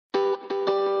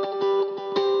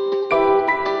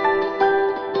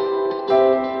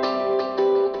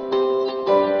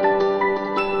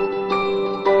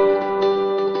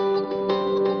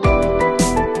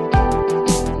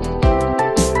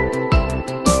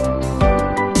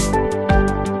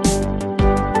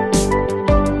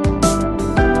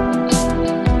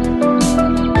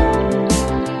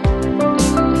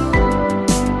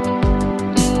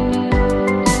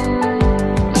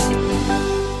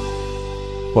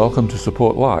Welcome to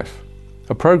Support Life,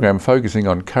 a program focusing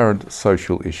on current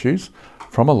social issues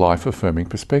from a life-affirming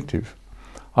perspective.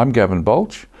 I'm Gavin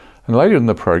Baulch, and later in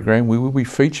the program we will be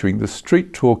featuring the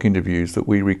street talk interviews that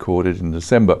we recorded in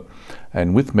December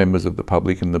and with members of the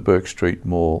public in the Bourke St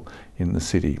Mall in the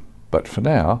city. But for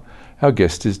now, our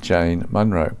guest is Jane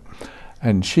Munro,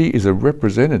 and she is a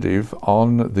representative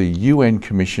on the UN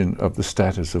Commission of the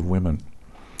Status of Women.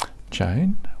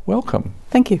 Jane, welcome.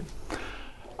 Thank you.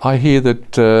 I hear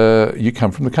that you come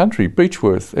from the country,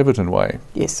 Beechworth, Everton Way.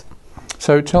 Yes.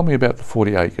 So tell me about the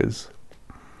 40 acres.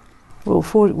 Well,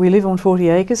 we live on 40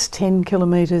 acres, 10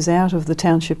 kilometres out of the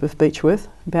township of Beechworth,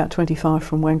 about 25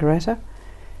 from Wangaratta.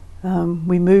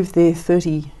 We moved there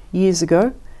 30 years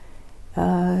ago.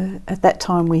 At that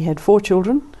time we had 4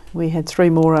 children. We had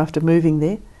 3 more after moving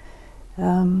there.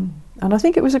 And I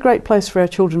think it was a great place for our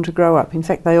children to grow up. In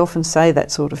fact, they often say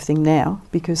that sort of thing now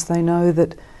because they know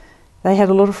that they had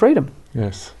a lot of freedom.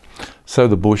 Yes. So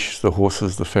the bush, the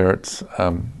horses, the ferrets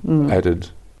added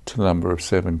to the number of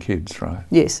 7 kids, right?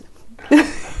 Yes.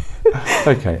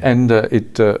 Okay, and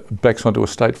it backs onto a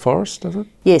state forest, does it?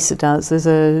 Yes, it does.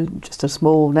 There's just a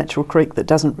small natural creek that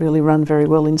doesn't really run very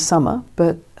well in summer,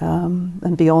 but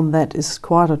and beyond that is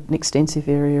quite an extensive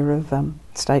area of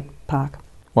state park.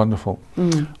 Wonderful.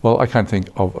 Well, I can't think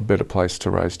of a better place to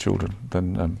raise children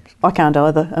than... I can't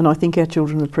either, and I think our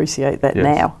children appreciate that yes.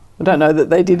 now. I don't know that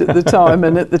they did at the time,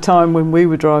 and at the time when we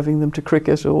were driving them to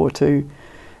cricket or to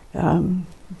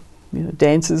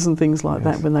dances and things like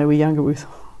yes. that when they were younger, we thought,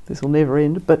 this will never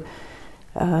end. But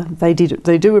they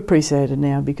do appreciate it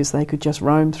now because they could just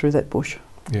roam through that bush.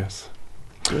 Yes.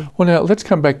 Yeah. Well, now let's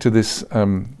come back to this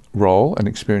role and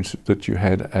experience that you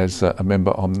had as a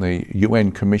member on the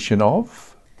UN Commission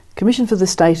of? Commission for the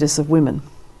Status of Women.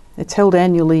 It's held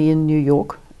annually in New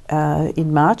York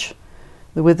in March.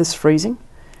 The weather's freezing.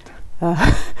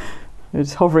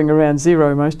 It's hovering around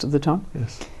 0 most of the time.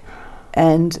 Yes.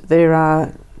 And there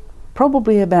are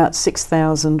probably about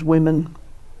 6,000 women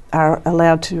are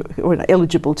allowed to or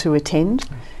eligible to attend.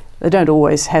 They don't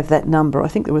always have that number. I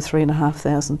think there were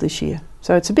 3,500 this year.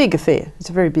 So it's a big affair.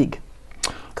 It's a very big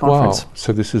conference. Wow.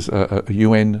 So this is a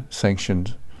UN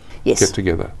sanctioned Yes. get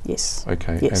together. Yes.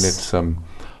 Okay. Yes. And it's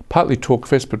partly talk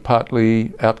fest, but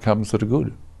partly outcomes that are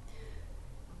good.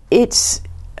 It's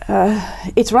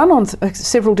run on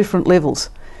several different levels.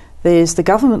 There's the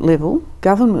government level.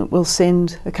 Government will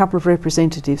send a couple of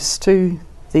representatives to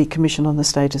the Commission on the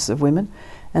Status of Women,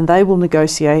 and they will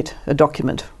negotiate a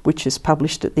document which is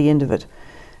published at the end of it.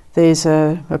 There's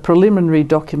a preliminary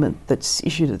document that's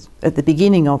issued at the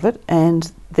beginning of it,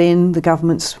 and then the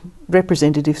government's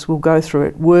representatives will go through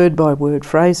it word by word,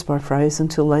 phrase by phrase,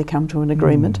 until they come to an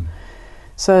agreement.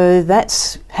 So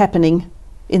that's happening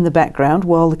in the background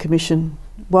while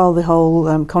the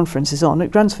whole conference is on.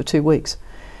 It runs for 2 weeks.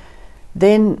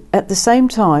 Then at the same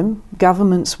time,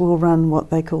 governments will run what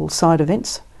they call side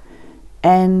events,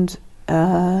 and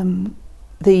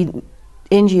the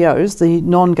NGOs, the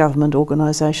non-government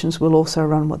organisations, will also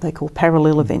run what they call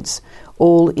parallel events,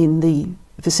 all in the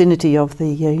vicinity of the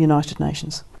United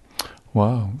Nations.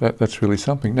 Wow, that's really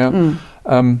something. Now,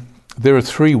 there are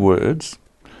 3 words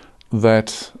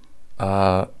that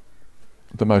are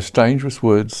the most dangerous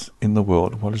words in the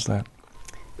world. What is that?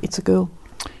 It's a girl.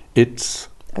 It's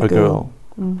a girl.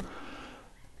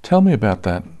 Tell me about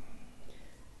that.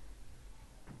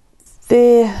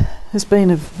 There has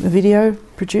been a video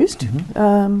produced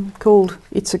called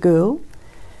It's a Girl.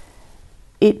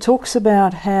 It talks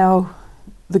about how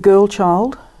the girl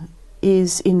child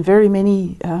is, in very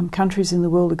many countries in the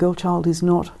world, a girl child is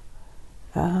not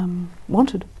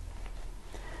wanted.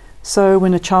 So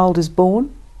when a child is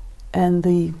born and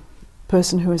the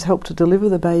person who has helped to deliver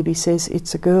the baby says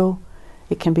it's a girl,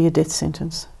 it can be a death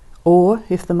sentence. Or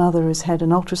if the mother has had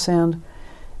an ultrasound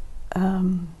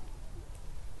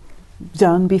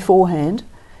done beforehand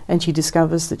and she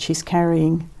discovers that she's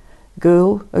carrying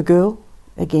a girl,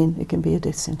 again, it can be a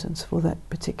death sentence for that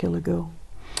particular girl.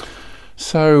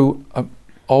 So,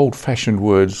 old-fashioned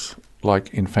words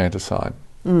like infanticide.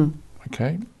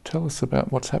 Okay, tell us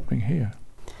about what's happening here.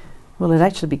 Well, it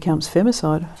actually becomes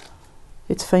femicide.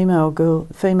 It's females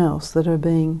that are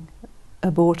being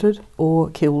aborted or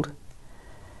killed.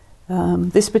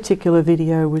 This particular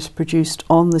video was produced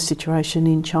on the situation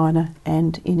in China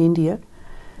and in India,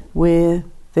 where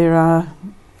there are,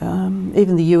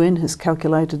 even the UN has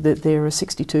calculated that there are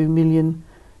 62 million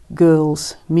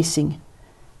girls missing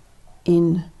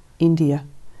in India.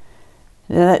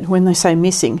 Now, when they say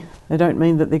missing, they don't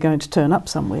mean that they're going to turn up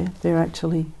somewhere. They're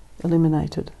actually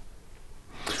eliminated.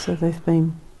 So they've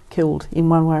been killed in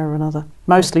one way or another,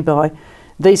 mostly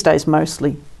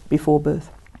before birth.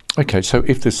 Okay, so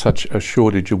if there's such a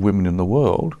shortage of women in the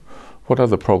world, what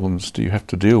other problems do you have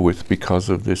to deal with because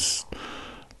of this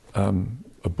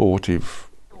abortive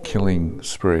killing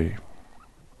spree?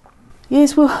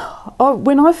 Yes, well,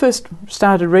 when I first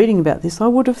started reading about this, I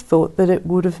would have thought that it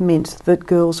would have meant that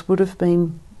girls would have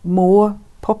been more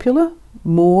popular,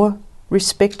 more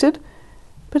respected,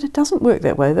 but it doesn't work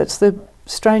that way. That's the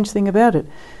strange thing about it.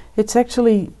 It's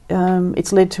actually,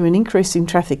 it's led to an increase in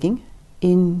trafficking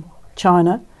in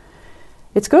China.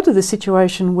 It's got to the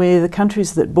situation where the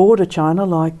countries that border China,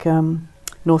 like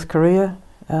North Korea,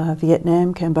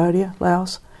 Vietnam, Cambodia,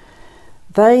 Laos,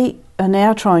 they are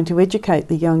now trying to educate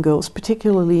the young girls,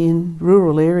 particularly in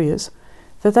rural areas,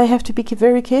 that they have to be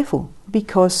very careful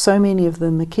because so many of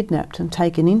them are kidnapped and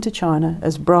taken into China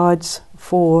as brides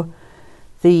for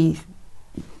the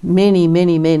many,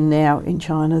 many men now in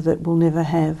China that will never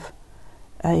have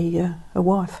a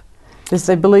wife. Because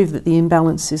they believe that the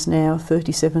imbalance is now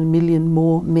 37 million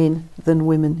more men than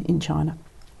women in China.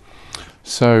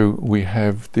 So we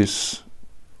have this,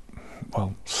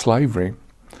 well, slavery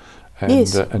and,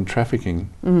 yes. And trafficking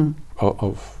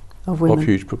of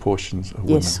huge proportions of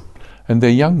yes. women. And they're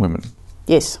young women.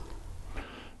 Yes.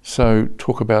 So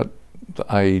talk about the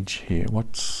age here.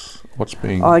 What's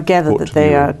being I gather that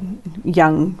they are viewing?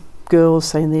 young girls,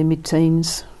 say in their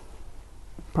mid-teens,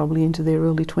 probably into their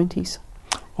early 20s,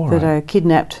 that are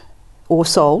kidnapped or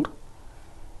sold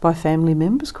by family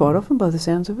members, quite often by the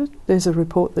sounds of it. There's a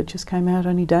report that just came out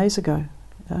only days ago.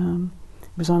 It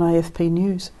was on AFP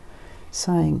News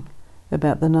saying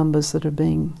about the numbers that are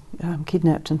being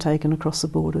kidnapped and taken across the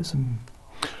borders.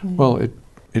 Yeah. Well,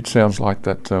 it sounds like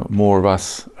that more of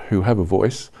us who have a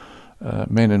voice,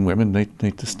 men and women,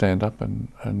 need to stand up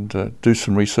and do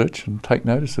some research and take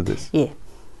notice of this. Yeah,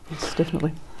 yes,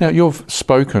 definitely. Now, you've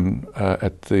spoken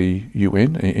at the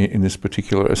UN in this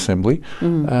particular assembly.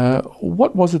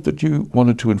 What was it that you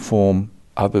wanted to inform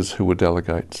others who were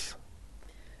delegates?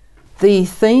 The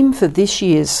theme for this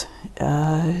year's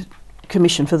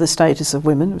Commission for the Status of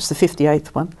Women, it was the 58th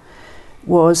one,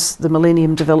 was the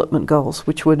Millennium Development Goals,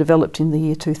 which were developed in the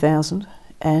year 2000,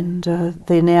 and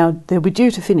they'll be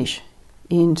due to finish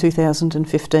in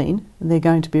 2015, and they're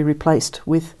going to be replaced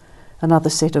with another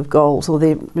set of goals, or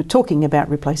they're talking about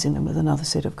replacing them with another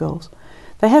set of goals.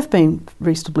 They have been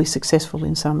reasonably successful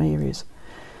in some areas.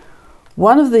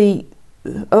 One of the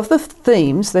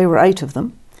themes, there were 8 of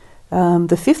them,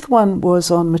 the 5th one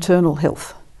was on maternal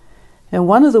health. And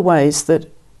one of the ways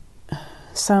that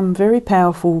some very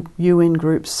powerful UN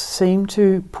groups seem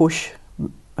to push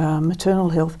maternal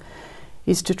health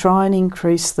is to try and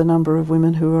increase the number of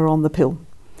women who are on the pill.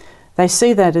 They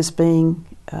see that as being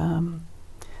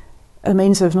a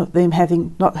means of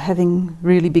not having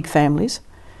really big families,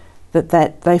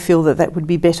 that they feel that would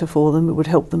be better for them, it would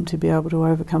help them to be able to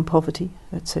overcome poverty,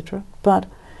 etc. But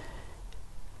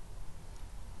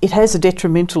it has a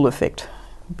detrimental effect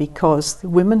because the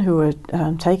women who are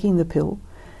taking the pill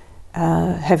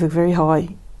have a very high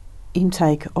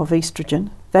intake of estrogen.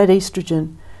 That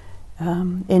estrogen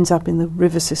ends up in the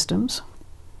river systems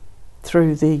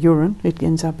through their urine. It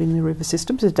ends up in the river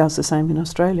systems. It does the same in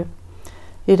Australia.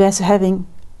 It is having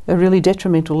a really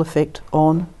detrimental effect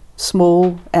on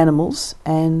small animals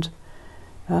and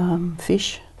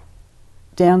fish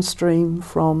downstream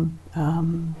from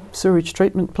sewage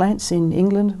treatment plants in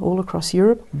England, all across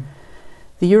Europe.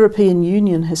 The European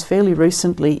Union has fairly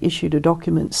recently issued a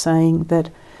document saying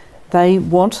that they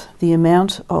want the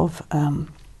amount of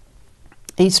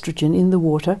estrogen in the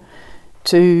water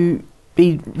to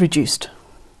be reduced.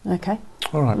 Okay?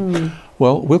 All right.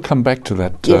 Well, we'll come back to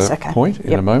that point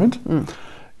in a moment.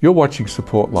 You're watching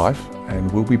Support Life,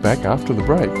 and we'll be back after the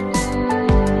break.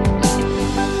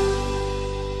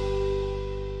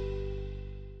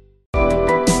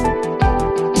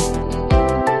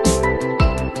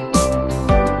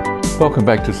 Welcome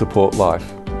back to Support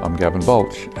Life. I'm Gavin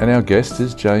Baulch, and our guest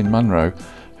is Jane Munro,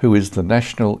 who is the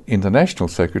International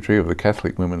Secretary of the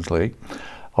Catholic Women's League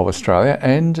of Australia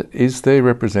and is their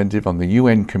representative on the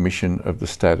UN Commission of the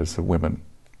Status of Women.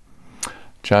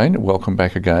 Jane, welcome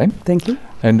back again. Thank you.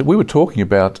 And we were talking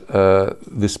about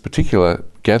this particular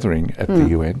gathering at the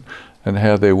UN and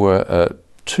how there were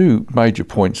 2 major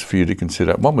points for you to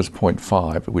consider. One was point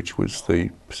 5, which was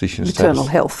the position of maternal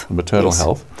health. Maternal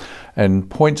health. And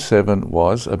point 7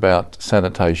 was about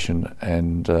sanitation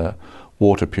and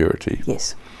water purity.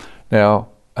 Yes. Now,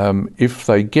 if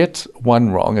they get one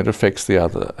wrong, it affects the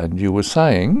other. And you were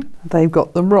saying... They've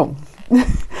got them wrong.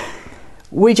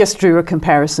 We just drew a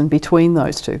comparison between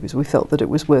those two because we felt that it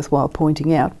was worthwhile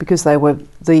pointing out because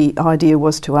the idea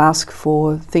was to ask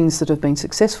for things that have been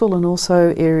successful and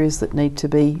also areas that need to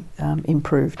be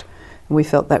improved. We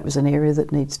felt that was an area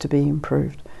that needs to be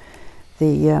improved.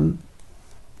 The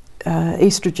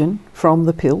estrogen from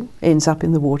the pill ends up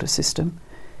in the water system.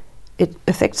 It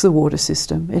affects the water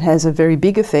system. It has a very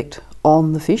big effect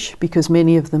on the fish because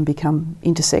many of them become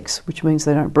intersex, which means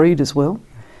they don't breed as well.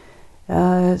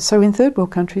 So in third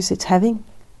world countries, it's having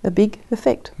a big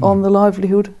effect on the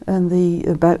livelihood and the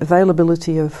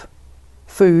availability of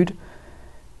food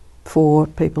for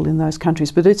people in those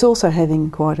countries. But it's also having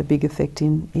quite a big effect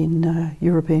in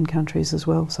European countries as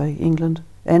well, say England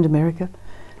and America.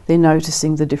 They're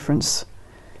noticing the difference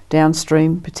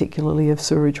downstream, particularly of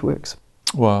sewerage works.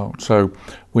 Wow, so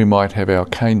we might have our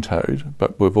cane toad,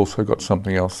 but we've also got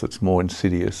something else that's more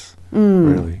insidious,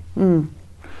 really.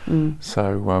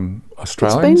 So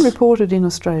Australians... It's been reported in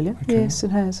Australia, yes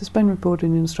it has. It's been reported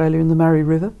in Australia in the Murray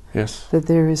River that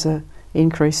there is an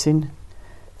increase in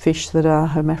fish that are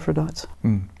hermaphrodites.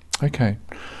 Okay.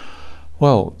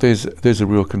 Well, there's a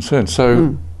real concern.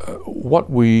 So what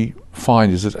we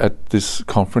find is that at this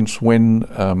conference, when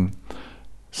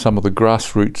some of the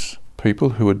grassroots people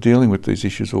who are dealing with these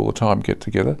issues all the time get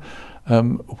together,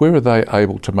 where are they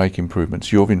able to make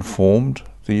improvements? You've informed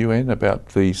the UN about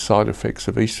the side effects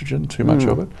of estrogen, too much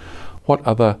of it. What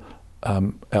other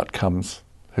outcomes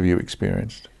have you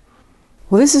experienced?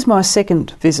 Well, this is my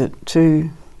second visit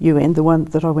to UN, the one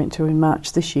that I went to in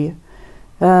March this year.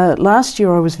 Last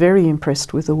year I was very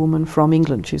impressed with a woman from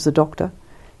England. She's a doctor.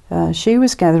 She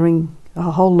was gathering a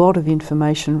whole lot of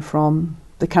information from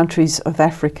the countries of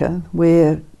Africa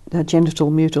where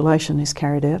genital mutilation is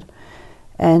carried out.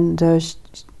 And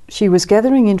she was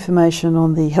gathering information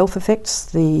on the health effects,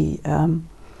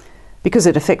 because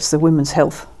it affects the women's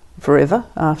health forever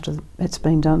after it's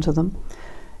been done to them.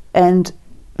 And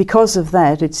because of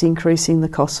that, it's increasing the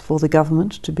costs for the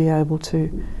government to be able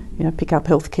to, pick up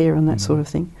health care and that sort of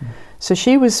thing. So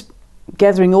she was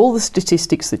gathering all the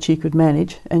statistics that she could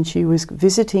manage, and she was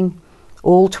visiting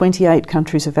all 28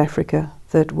 countries of Africa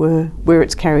that were where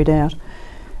it's carried out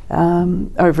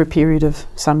over a period of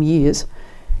some years,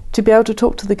 to be able to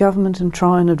talk to the government and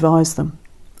try and advise them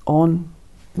on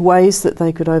ways that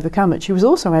they could overcome it. She was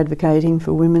also advocating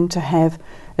for women to have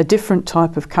a different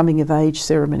type of coming-of-age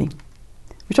ceremony,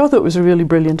 which I thought was a really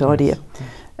brilliant idea.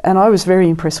 And I was very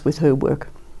impressed with her work.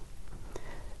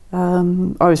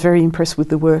 I was very impressed with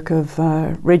the work of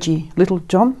Reggie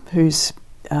Littlejohn,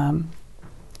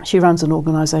 she runs an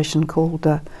organisation called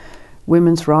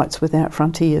Women's Rights Without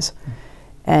Frontiers.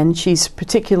 And she's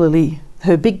particularly,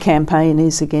 her big campaign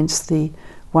is against the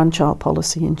one-child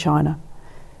policy in China.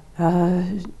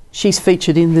 She's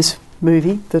featured in this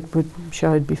movie that we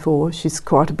showed before. She's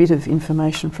quite a bit of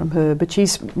information from her, but she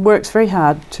works very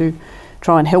hard to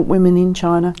try and help women in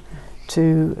China,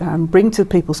 to bring to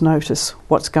people's notice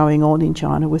what's going on in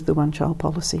China with the one-child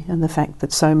policy and the fact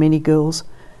that so many girls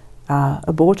are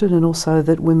aborted, and also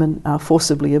that women are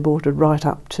forcibly aborted right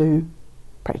up to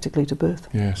practically to birth.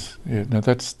 Yes, no,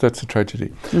 that's a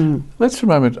tragedy. Let's for a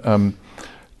moment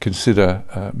consider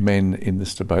men in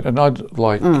this debate, and I'd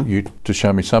like you to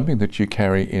show me something that you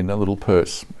carry in a little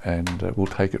purse, and we'll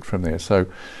take it from there. So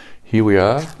here we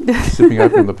are, zipping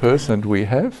open the purse, and we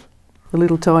have a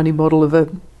little tiny model of a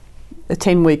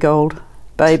 10-week-old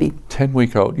baby.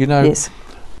 10-week-old. Yes.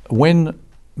 When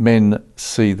men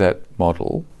see that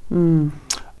model,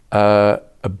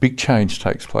 a big change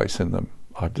takes place in them,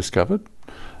 I've discovered.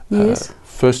 Yes.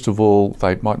 First of all,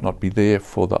 they might not be there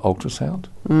for the ultrasound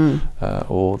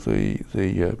or the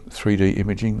 3D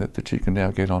imaging that you can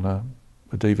now get on a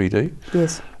DVD.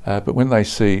 Yes. But when they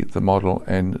see the model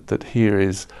and that here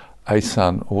is a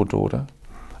son or daughter,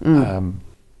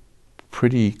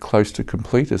 pretty close to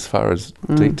complete as far as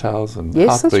details and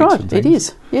yes, heartbeats that's right. and things. It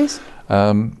is. Yes.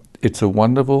 It's a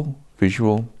wonderful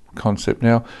visual concept.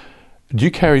 Now, do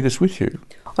you carry this with you?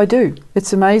 I do.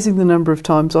 It's amazing the number of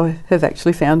times I have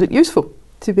actually found it useful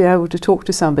to be able to talk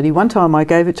to somebody. One time I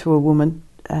gave it to a woman,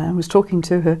 was talking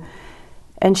to her,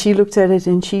 and she looked at it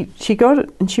and she got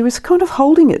it and she was kind of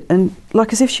holding it and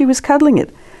like as if she was cuddling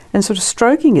it and sort of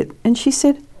stroking it, and she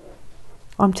said,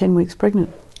 "I'm 10 weeks pregnant."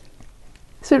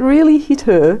 So it really hit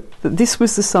her that this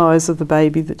was the size of the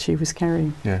baby that she was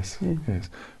carrying. Yes, yes.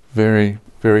 Very,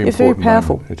 very it's important. Very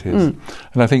powerful. Moment. It is.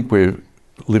 And I think we're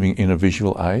living in a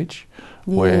visual age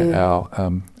where our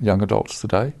young adults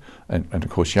today, and of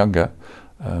course younger,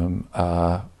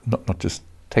 are not just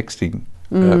texting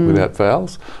without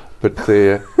vowels, but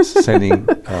they're sending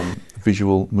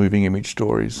visual moving image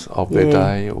stories of their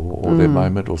day or their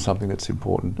moment or something that's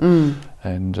important.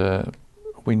 And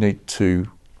we need to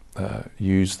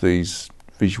use these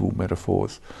visual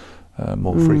metaphors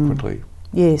more frequently.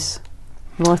 Yes.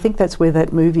 Well, I think that's where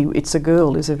that movie, It's a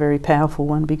Girl, is a very powerful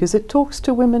one, because it talks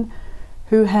to women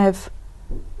who have,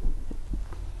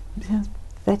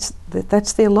 that's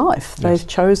their life. Yes. They've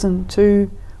chosen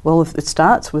to, well, it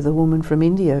starts with a woman from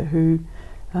India who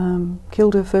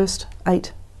killed her first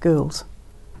 8 girls.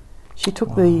 She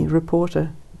took the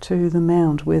reporter to the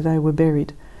mound where they were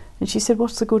buried, and she said,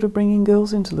 what's the good of bringing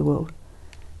girls into the world?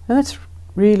 And that's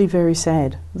really very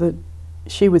sad that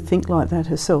she would think like that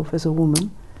herself as a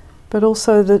woman, but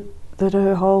also that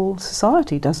her whole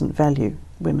society doesn't value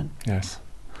women. Yes.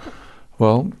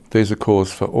 Well, there's a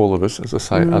cause for all of us, as I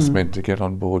say, us men to get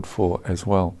on board for as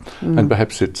well. And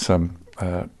perhaps it's a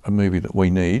movie that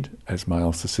we need as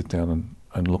males to sit down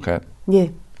and look at. Yeah.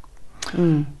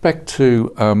 Back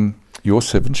to your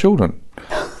 7 children.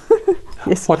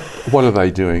 Yes. What are they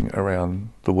doing around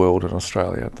the world and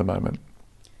Australia at the moment?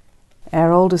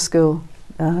 Our oldest girl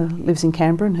lives in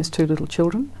Canberra and has 2 little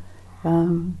children.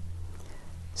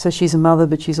 So she's a mother,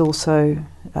 but she's also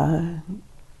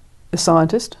a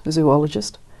scientist, a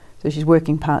zoologist. So she's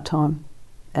working part-time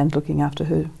and looking after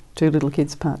her 2 little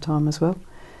kids part-time as well.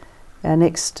 Our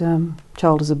next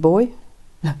child is a boy.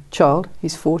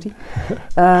 He's 40,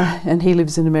 and he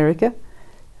lives in America.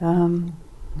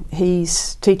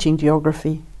 He's teaching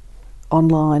geography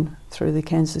online through the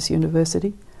Kansas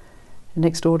University. And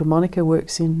next door to Monica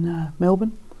works in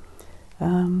Melbourne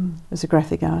as a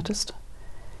graphic artist.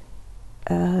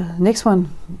 Next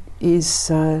one is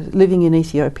living in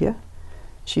Ethiopia.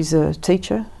 She's a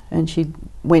teacher, and she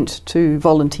went to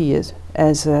volunteers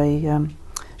as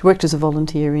she worked as a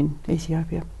volunteer in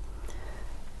Ethiopia.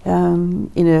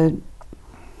 It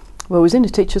was in a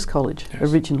teacher's college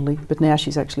originally, but now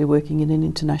she's actually working in an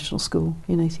international school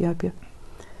in Ethiopia.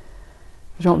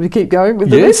 Do you want me to keep going with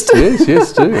the list?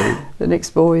 Yes, do. The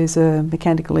next boy is a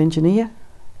mechanical engineer.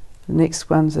 The next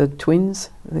ones are twins.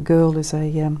 The girl is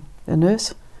a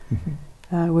nurse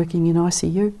working in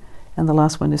ICU, and the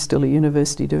last one is still at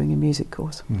university doing a music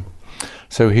course.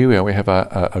 So here we are. We have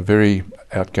a very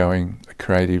outgoing,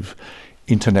 creative,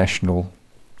 international,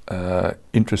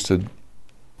 interested.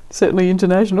 Certainly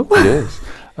international. Yes.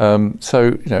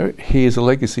 So, here's a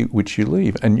legacy which you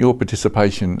leave, and your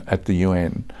participation at the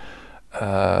UN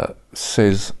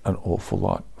says an awful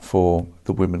lot for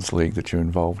the Women's League that you're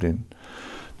involved in.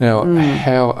 Now,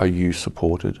 how are you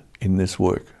supported in this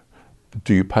work?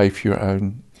 Do you pay for your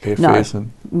own airfares?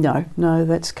 No,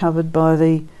 that's covered by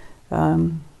the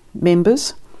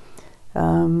members.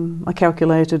 I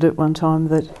calculated at one time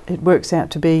that it works out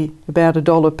to be about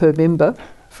 $1 per member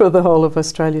for the whole of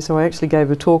Australia. So I actually gave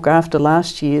a talk after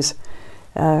last year's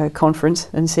conference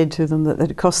and said to them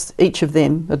that it costs each of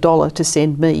them $1 to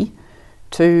send me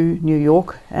to New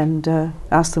York, and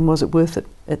asked them was it worth it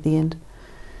at the end.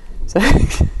 So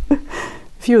a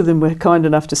few of them were kind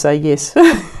enough to say yes.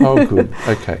 Oh, good.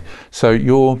 Okay. So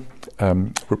your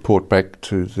report back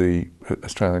to the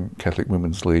Australian Catholic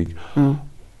Women's League,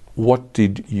 what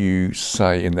did you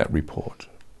say in that report?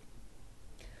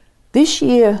 This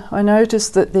year I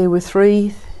noticed that there were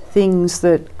 3 things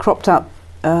that cropped up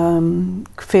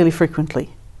fairly frequently,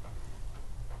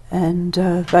 and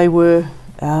they were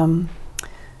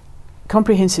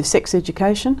comprehensive sex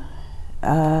education,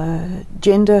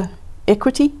 gender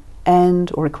equity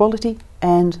or equality,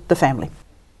 and the family.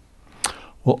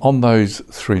 Well, on those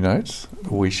 3 notes,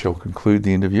 we shall conclude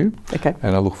the interview. Okay.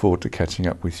 And I look forward to catching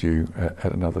up with you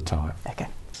at another time. Okay.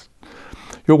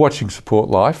 You're watching Support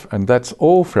Life, and that's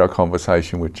all for our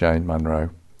conversation with Jane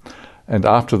Munro. And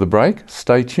after the break,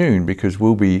 stay tuned, because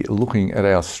we'll be looking at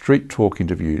our street talk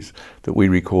interviews that we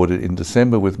recorded in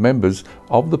December with members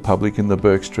of the public in the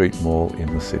Bourke St Mall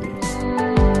in the city.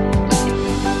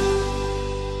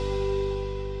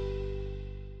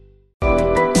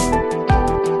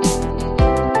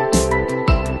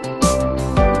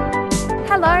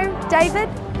 Hello, David.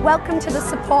 Welcome to the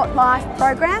Support Life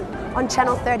program on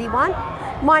Channel 31.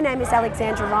 My name is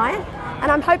Alexandra Ryan,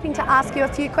 and I'm hoping to ask you a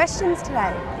few questions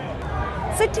today.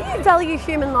 So do you value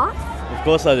human life? Of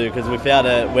course I do, because without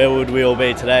it, where would we all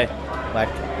be today? Like,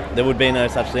 there would be no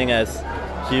such thing as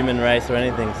human race or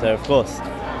anything, so of course.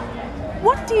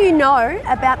 What do you know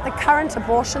about the current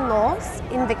abortion laws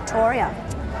in Victoria?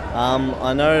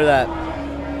 I know that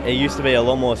it used to be a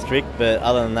lot more strict, but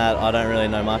other than that, I don't really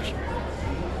know much.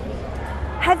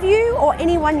 Have you or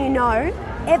anyone you know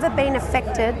ever been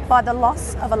affected by the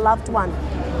loss of a loved one?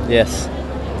 Yes.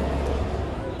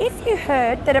 If you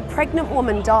heard that a pregnant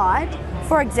woman died,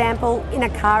 for example, in a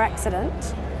car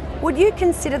accident, would you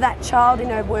consider that child in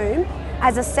her womb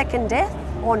as a second death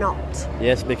or not?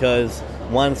 Yes, because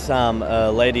once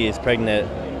a lady is pregnant,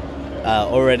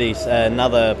 already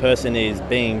another person is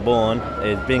being born,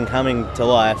 is being coming to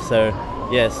life, so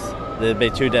yes, there'd be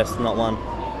 2 deaths, not 1.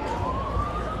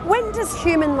 When does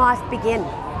human life begin?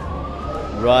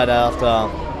 Right after,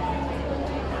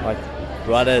 like,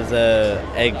 right as a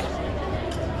egg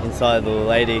inside the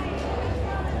lady.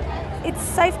 It's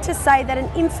safe to say that an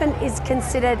infant is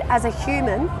considered as a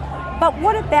human, but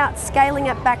what about scaling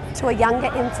it back to a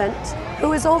younger infant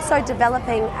who is also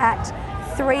developing at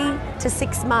 3 to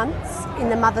 6 months in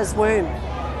the mother's womb?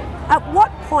 At what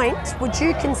point would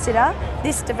you consider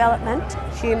this development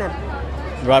human?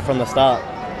 Right from the start.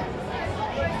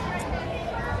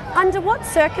 Under what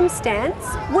circumstance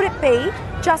would it be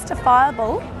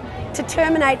justifiable to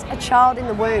terminate a child in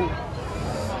the womb?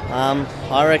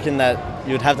 I reckon that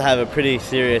you'd have to have a pretty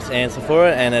serious answer for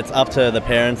it, and it's up to the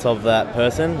parents of that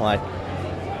person. Like,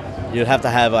 you'd have to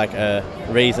have like a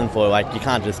reason for it. Like, you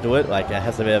can't just do it. Like, it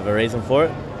has to be have a reason for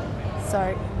it. So,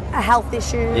 a health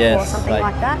issue Yes, or something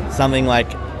like that? Something like,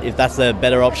 if that's a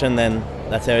better option, then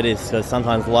that's how it is. Because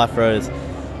sometimes life throws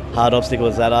hard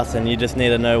obstacles at us, and you just need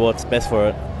to know what's best for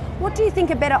it. What do you think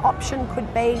a better option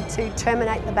could be to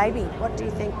terminate the baby? What do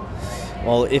you think?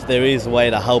 Well, if there is a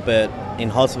way to help it in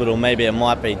hospital, maybe it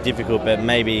might be difficult, but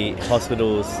maybe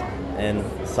hospitals and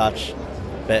such,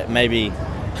 but maybe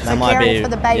that might be... caring for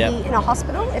the baby yep. in a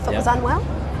hospital if it Yep. was unwell?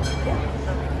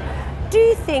 Yeah. Do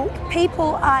you think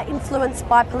people are influenced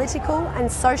by political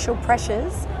and social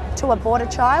pressures to abort a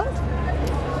child?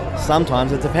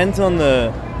 Sometimes. It depends on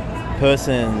the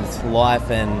person's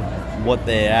life and what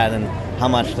they're at and how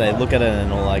much they look at it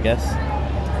and all, I guess.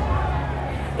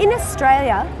 In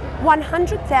Australia,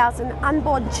 100,000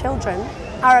 unborn children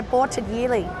are aborted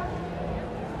yearly.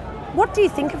 What do you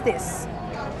think of this?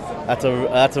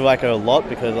 That's like a lot,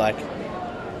 because like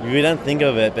we don't think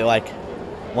of it, but like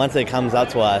once it comes up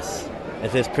to us,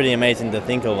 it's just pretty amazing to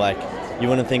think of. Like, you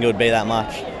wouldn't think it would be that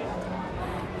much.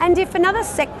 And if another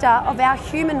sector of our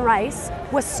human race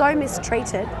was so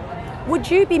mistreated,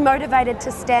 would you be motivated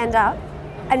to stand up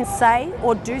and say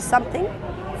or do something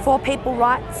for people's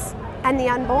rights and the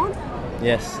unborn?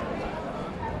 Yes.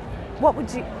 What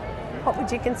would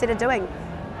you consider doing?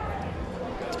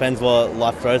 Depends what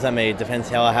life throws at me. It depends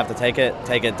how I have to take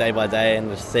it day by day, and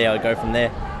just see how I go from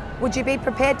there. Would you be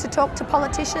prepared to talk to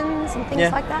politicians and things Yeah.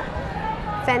 like that?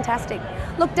 Fantastic.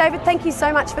 Look, David, thank you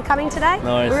so much for coming today.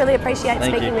 No worries. We really appreciate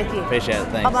Thank speaking you. with you. Appreciate it.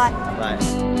 Thanks. Bye-bye.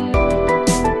 Bye.